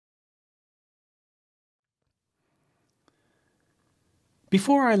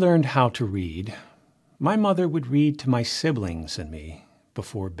Before I learned how to read, my mother would read to my siblings and me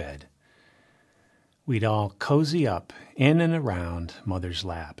before bed. We'd all cozy up in and around Mother's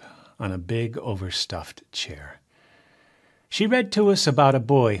lap on a big overstuffed chair. She read to us about a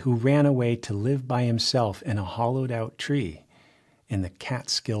boy who ran away to live by himself in a hollowed-out tree in the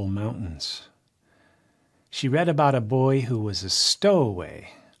Catskill Mountains. She read about a boy who was a stowaway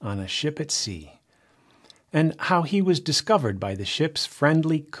on a ship at sea, and how he was discovered by the ship's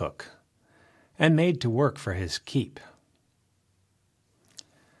friendly cook and made to work for his keep.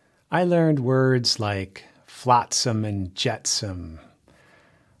 I learned words like flotsam and jetsam,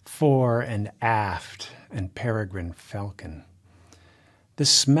 fore and aft, and peregrine falcon. The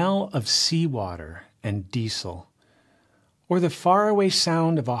smell of seawater and diesel, or the faraway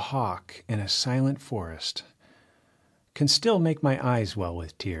sound of a hawk in a silent forest, can still make my eyes well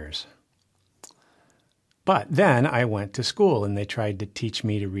with tears. But then I went to school and they tried to teach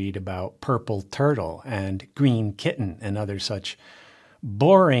me to read about purple turtle and green kitten and other such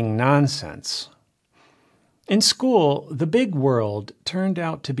boring nonsense. In school, the big world turned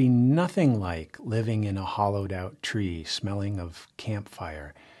out to be nothing like living in a hollowed-out tree smelling of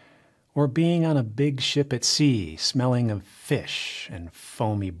campfire, or being on a big ship at sea smelling of fish and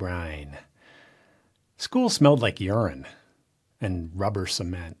foamy brine. School smelled like urine and rubber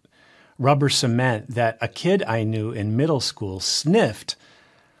cement. Rubber cement that a kid I knew in middle school sniffed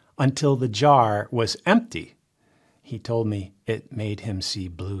until the jar was empty. He told me it made him see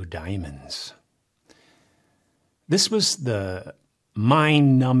blue diamonds. This was the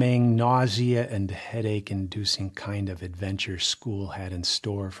mind-numbing, nausea and headache-inducing kind of adventure school had in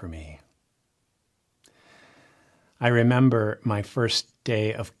store for me. I remember my first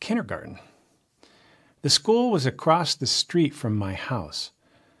day of kindergarten. The school was across the street from my house.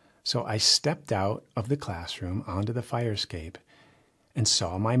 So I stepped out of the classroom onto the fire escape and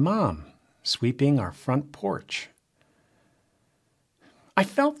saw my mom sweeping our front porch. I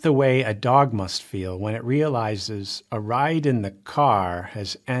felt the way a dog must feel when it realizes a ride in the car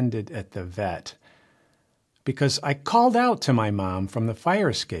has ended at the vet, because I called out to my mom from the fire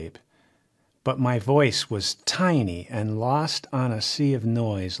escape, but my voice was tiny and lost on a sea of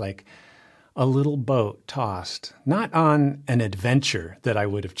noise like a little boat tossed, not on an adventure that I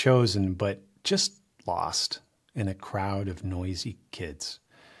would have chosen, but just lost in a crowd of noisy kids.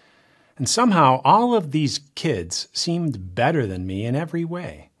 And somehow all of these kids seemed better than me in every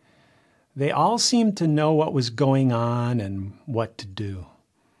way. They all seemed to know what was going on and what to do.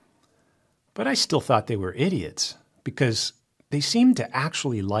 But I still thought they were idiots because they seemed to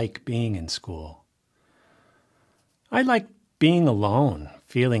actually like being in school. I liked being alone,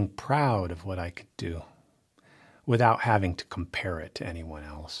 feeling proud of what I could do, without having to compare it to anyone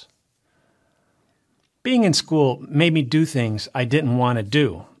else. Being in school made me do things I didn't want to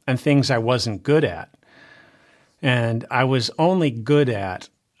do, and things I wasn't good at. And I was only good at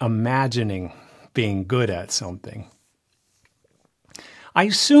imagining being good at something. I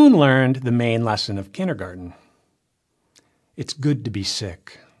soon learned the main lesson of kindergarten. It's good to be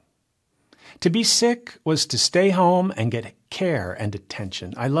sick. To be sick was to stay home and get care and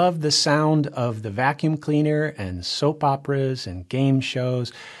attention. I loved the sound of the vacuum cleaner and soap operas and game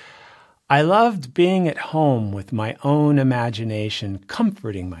shows. I loved being at home with my own imagination,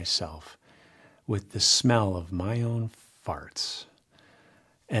 comforting myself with the smell of my own farts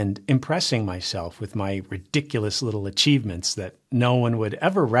and impressing myself with my ridiculous little achievements that no one would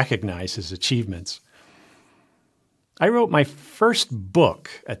ever recognize as achievements. I wrote my first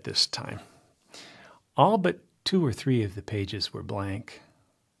book at this time. All but 2 or 3 of the pages were blank,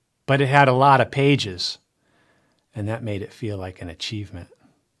 but it had a lot of pages, and that made it feel like an achievement.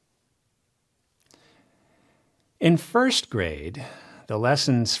 In first grade, the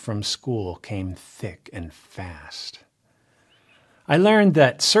lessons from school came thick and fast. I learned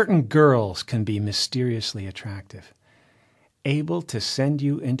that certain girls can be mysteriously attractive, able to send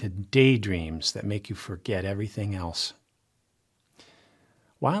you into daydreams that make you forget everything else.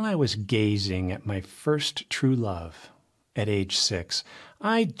 While I was gazing at my first true love at age 6,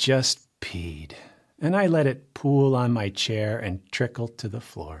 I just peed, and I let it pool on my chair and trickle to the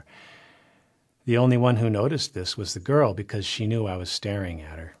floor. The only one who noticed this was the girl because she knew I was staring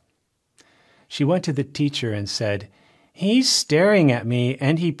at her. She went to the teacher and said, "He's staring at me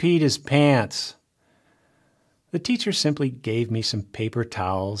and he peed his pants." The teacher simply gave me some paper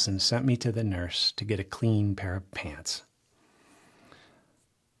towels and sent me to the nurse to get a clean pair of pants.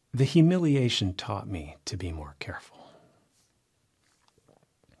 The humiliation taught me to be more careful.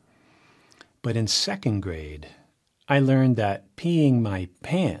 But in second grade, I learned that peeing my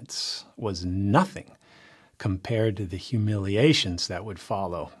pants was nothing compared to the humiliations that would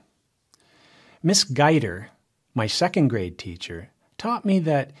follow. Miss Geider, my second grade teacher, taught me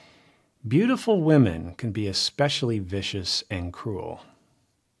that beautiful women can be especially vicious and cruel.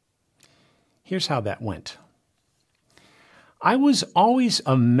 Here's how that went. I was always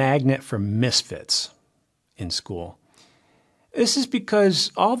a magnet for misfits in school. This is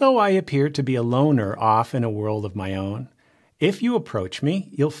because although I appear to be a loner off in a world of my own, if you approach me,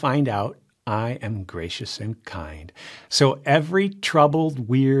 you'll find out I am gracious and kind. So every troubled,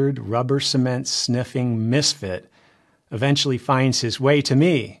 weird, rubber cement sniffing misfit eventually finds his way to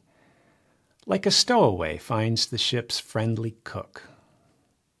me, like a stowaway finds the ship's friendly cook.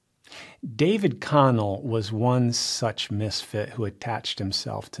 David Connell was one such misfit who attached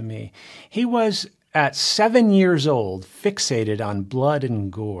himself to me. He was, at 7 years old, fixated on blood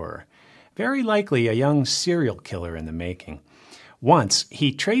and gore, very likely a young serial killer in the making. Once,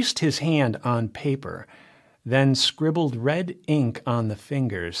 he traced his hand on paper, then scribbled red ink on the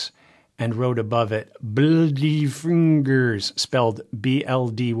fingers and wrote above it, "Bloody fingers," spelled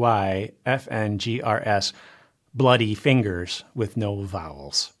B-L-D-Y-F-N-G-R-S, bloody fingers with no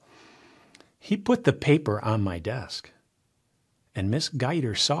vowels. He put the paper on my desk, and Miss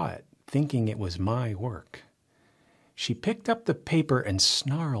Geider saw it, thinking it was my work. She picked up the paper and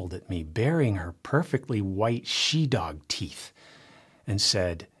snarled at me, baring her perfectly white she-dog teeth, and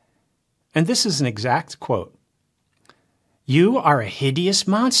said, and this is an exact quote, "You are a hideous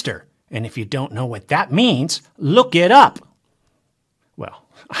monster, and if you don't know what that means, look it up." Well,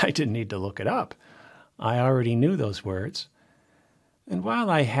 I didn't need to look it up. I already knew those words. And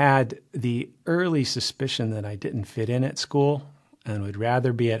while I had the early suspicion that I didn't fit in at school and would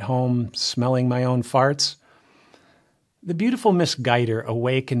rather be at home smelling my own farts, the beautiful Miss Geider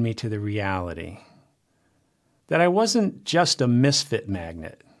awakened me to the reality that I wasn't just a misfit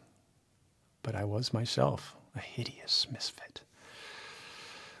magnet, but I was myself a hideous misfit.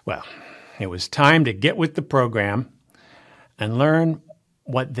 Well, it was time to get with the program and learn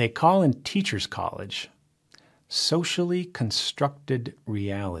what they call in Teachers College socially constructed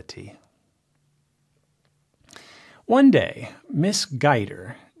reality. One day, Miss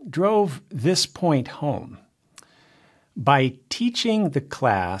Geider drove this point home by teaching the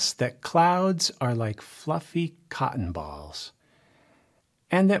class that clouds are like fluffy cotton balls,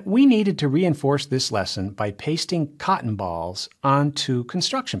 and that we needed to reinforce this lesson by pasting cotton balls onto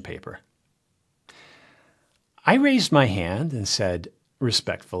construction paper. I raised my hand and said,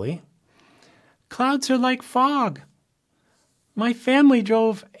 respectfully, "Clouds are like fog. My family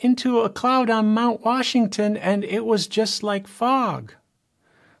drove into a cloud on Mount Washington, and it was just like fog.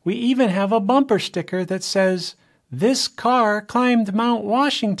 We even have a bumper sticker that says, 'This car climbed Mount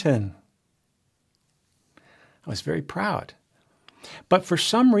Washington.'" I was very proud. But for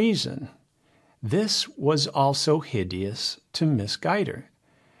some reason, this was also hideous to Miss Geider,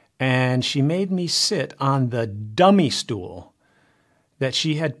 and she made me sit on the dummy stool that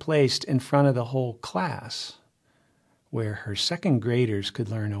she had placed in front of the whole class, where her second graders could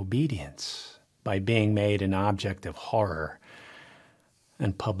learn obedience by being made an object of horror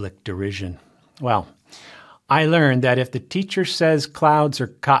and public derision. Well, I learned that if the teacher says clouds are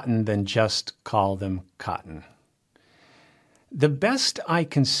cotton, then just call them cotton. The best I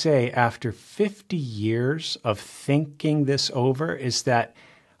can say after 50 years of thinking this over is that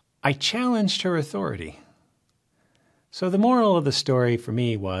I challenged her authority. So the moral of the story for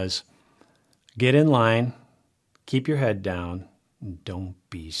me was, get in line, keep your head down, and don't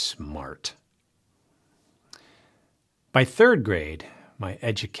be smart. By third grade, my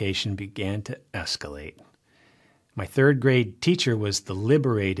education began to escalate. My third grade teacher was the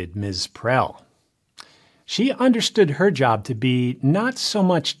liberated Ms. Prell. She understood her job to be not so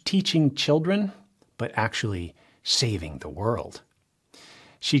much teaching children, but actually saving the world.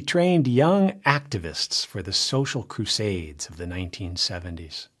 She trained young activists for the social crusades of the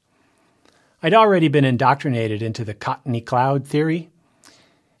 1970s. I'd already been indoctrinated into the cottony cloud theory.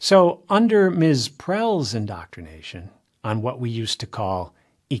 So under Ms. Prell's indoctrination on what we used to call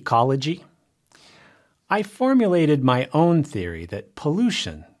ecology, I formulated my own theory that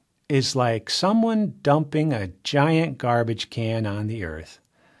pollution is like someone dumping a giant garbage can on the earth.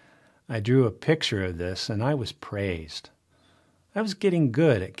 I drew a picture of this and I was praised. I was getting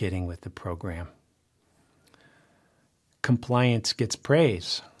good at getting with the program. Compliance gets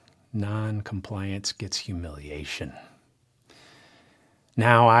praise. Non-compliance gets humiliation.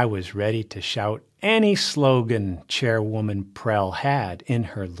 Now I was ready to shout any slogan Chairwoman Prell had in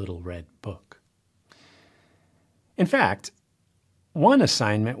her little red book. In fact, one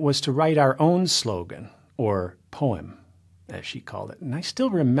assignment was to write our own slogan, or poem, as she called it, and I still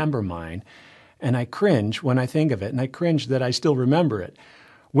remember mine, and I cringe when I think of it, and I cringe that I still remember it.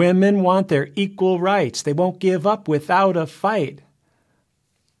 Women want their equal rights. They won't give up without a fight.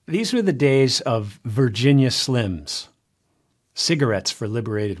 These were the days of Virginia Slims, cigarettes for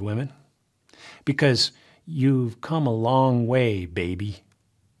liberated women, because you've come a long way, baby.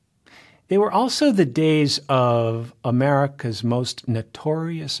 They were also the days of America's most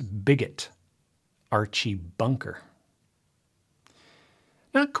notorious bigot, Archie Bunker.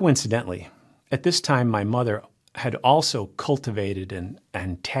 Not coincidentally, at this time my mother had also cultivated an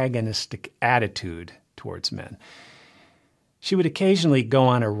antagonistic attitude towards men. She would occasionally go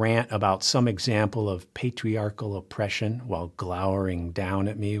on a rant about some example of patriarchal oppression while glowering down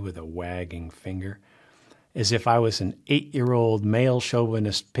at me with a wagging finger, as if I was an 8-year-old male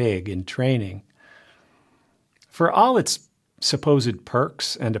chauvinist pig in training. For all its supposed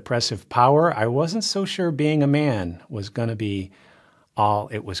perks and oppressive power, I wasn't so sure being a man was going to be all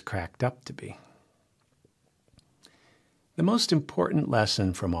it was cracked up to be. The most important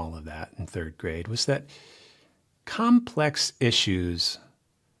lesson from all of that in 3rd grade was that complex issues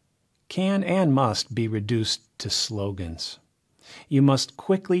can and must be reduced to slogans. You must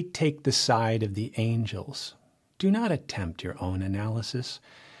quickly take the side of the angels. Do not attempt your own analysis,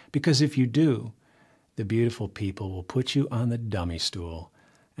 because if you do, the beautiful people will put you on the dummy stool,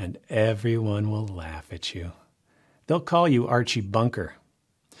 and everyone will laugh at you. They'll call you Archie Bunker.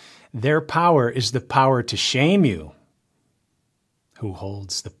 Their power is the power to shame you. Who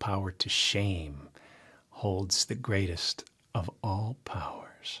holds the power to shame holds the greatest of all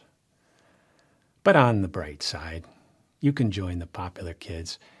powers. But on the bright side, you can join the popular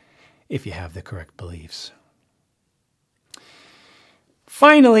kids if you have the correct beliefs.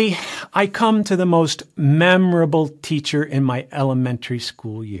 Finally, I come to the most memorable teacher in my elementary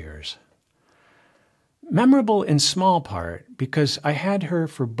school years. Memorable in small part because I had her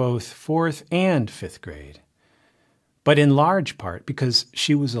for both 4th and 5th grade, but in large part because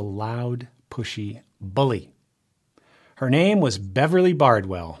she was a loud, pushy bully. Her name was Beverly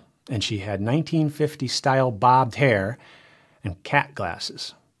Bardwell, and she had 1950-style bobbed hair and cat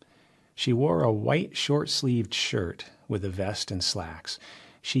glasses. She wore a white short-sleeved shirt with a vest and slacks.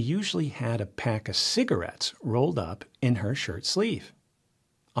 She usually had a pack of cigarettes rolled up in her shirt sleeve.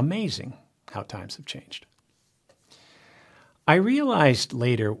 Amazing how times have changed. I realized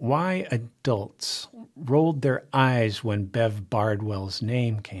later why adults rolled their eyes when Bev Bardwell's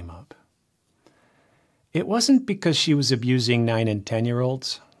name came up. It wasn't because she was abusing 9 and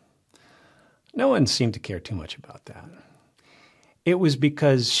 10-year-olds. No one seemed to care too much about that. It was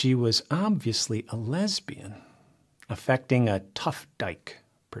because she was obviously a lesbian, affecting a tough dyke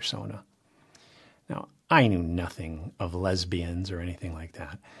persona. Now, I knew nothing of lesbians or anything like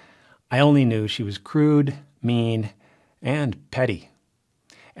that. I only knew she was crude, mean, and petty.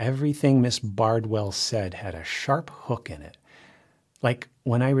 Everything Miss Bardwell said had a sharp hook in it. Like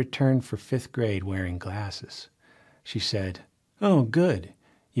when I returned for 5th grade wearing glasses. She said, "Oh, good,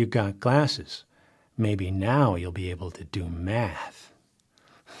 you got glasses. Maybe now you'll be able to do math."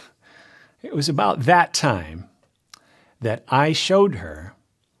 It was about that time that I showed her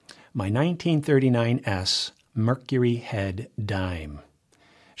my 1939 S Mercury Head dime.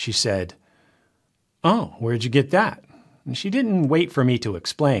 She said, "Oh, where'd you get that?" And she didn't wait for me to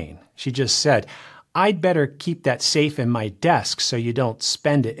explain. She just said, "I'd better keep that safe in my desk so you don't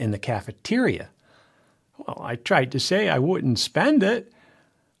spend it in the cafeteria." Well, I tried to say I wouldn't spend it,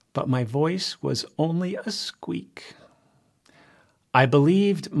 but my voice was only a squeak. I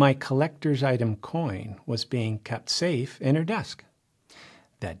believed my collector's item coin was being kept safe in her desk.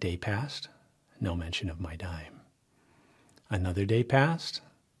 That day passed, no mention of my dime. Another day passed,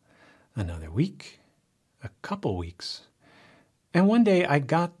 another week, a couple weeks. And one day I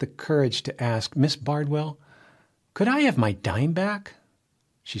got the courage to ask Miss Bardwell, "Could I have my dime back?"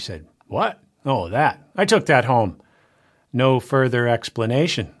 She said, "What? Oh, that. I took that home." No further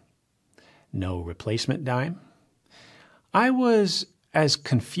explanation. No replacement dime. I was as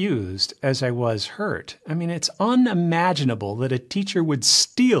confused as I was hurt. I mean, it's unimaginable that a teacher would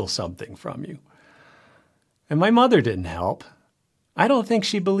steal something from you. And my mother didn't help. I don't think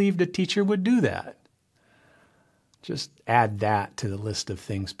she believed a teacher would do that. Just add that to the list of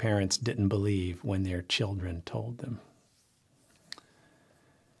things parents didn't believe when their children told them.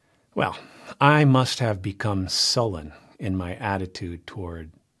 Well, I must have become sullen in my attitude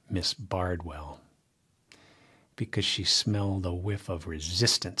toward Miss Bardwell because she smelled a whiff of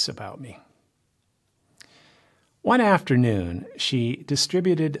resistance about me. One afternoon, she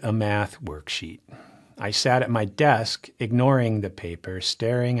distributed a math worksheet. I sat at my desk, ignoring the paper,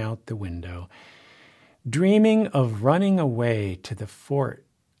 staring out the window, dreaming of running away to the fort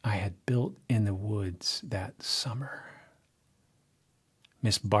I had built in the woods that summer.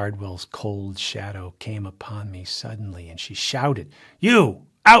 Miss Bardwell's cold shadow came upon me suddenly, and she shouted, "You,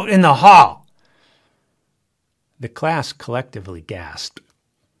 out in the hall!" The class collectively gasped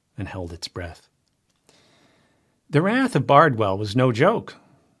and held its breath. The wrath of Bardwell was no joke,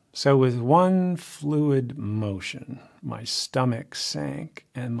 so with one fluid motion, my stomach sank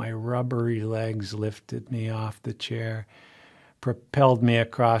and my rubbery legs lifted me off the chair, propelled me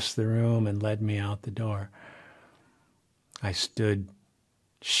across the room, and led me out the door. I stood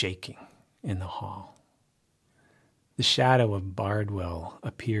shaking in the hall. The shadow of Bardwell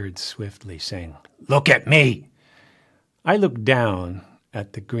appeared swiftly, saying, "Look at me!" I looked down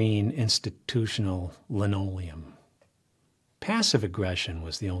at the green institutional linoleum. Passive aggression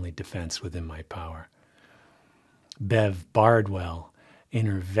was the only defense within my power. Bev Bardwell, in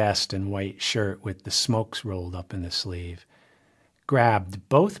her vest and white shirt with the smokes rolled up in the sleeve, grabbed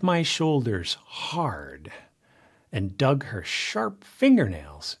both my shoulders hard and dug her sharp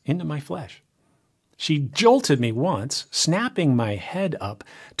fingernails into my flesh. She jolted me once, snapping my head up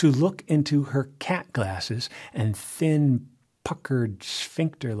to look into her cat glasses and thin, puckered,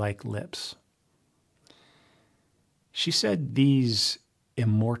 sphincter-like lips. She said these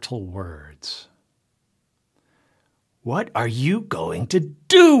immortal words: "What are you going to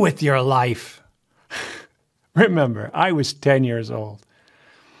do with your life?" Remember, I was 10 years old.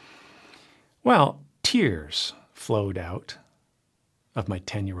 Well, tears flowed out of my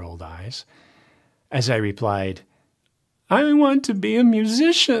 10-year-old eyes as I replied, "I want to be a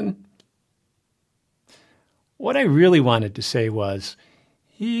musician." What I really wanted to say was,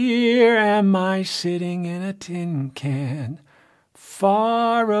 "Here am I sitting in a tin can,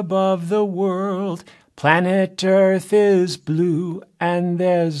 far above the world. Planet Earth is blue, and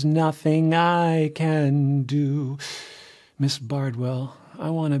there's nothing I can do. Miss Bardwell, I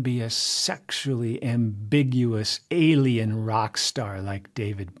want to be a sexually ambiguous alien rock star like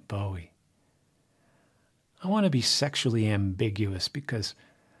David Bowie. I want to be sexually ambiguous because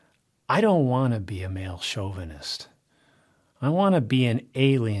I don't want to be a male chauvinist. I want to be an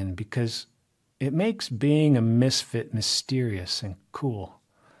alien because it makes being a misfit mysterious and cool.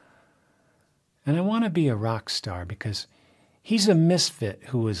 And I want to be a rock star because he's a misfit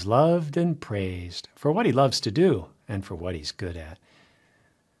who is loved and praised for what he loves to do and for what he's good at."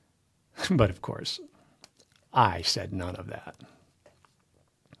 But of course, I said none of that.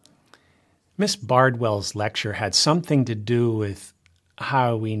 Miss Bardwell's lecture had something to do with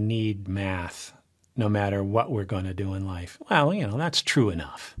how we need math no matter what we're going to do in life. Well, that's true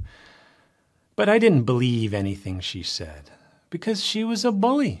enough. But I didn't believe anything she said because she was a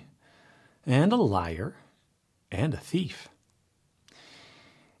bully and a liar and a thief.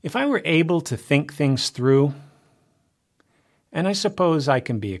 If I were able to think things through, and I suppose I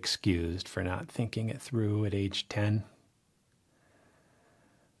can be excused for not thinking it through at age 10,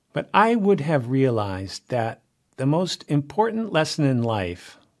 but I would have realized that the most important lesson in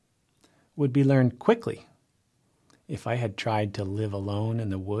life would be learned quickly if I had tried to live alone in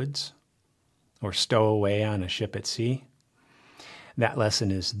the woods or stow away on a ship at sea. That lesson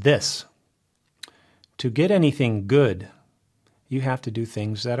is this: to get anything good, you have to do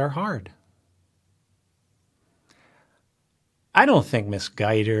things that are hard. I don't think Miss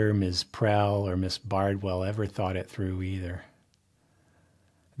Geider, Ms. Prell, or Miss Bardwell ever thought it through either.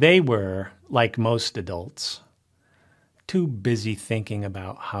 They were, like most adults, too busy thinking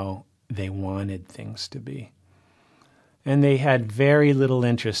about how they wanted things to be. And they had very little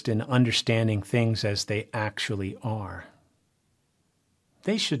interest in understanding things as they actually are.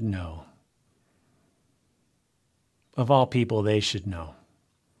 They should know. Of all people, they should know.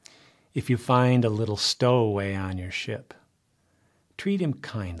 If you find a little stowaway on your ship, treat him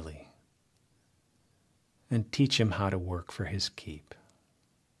kindly and teach him how to work for his keep.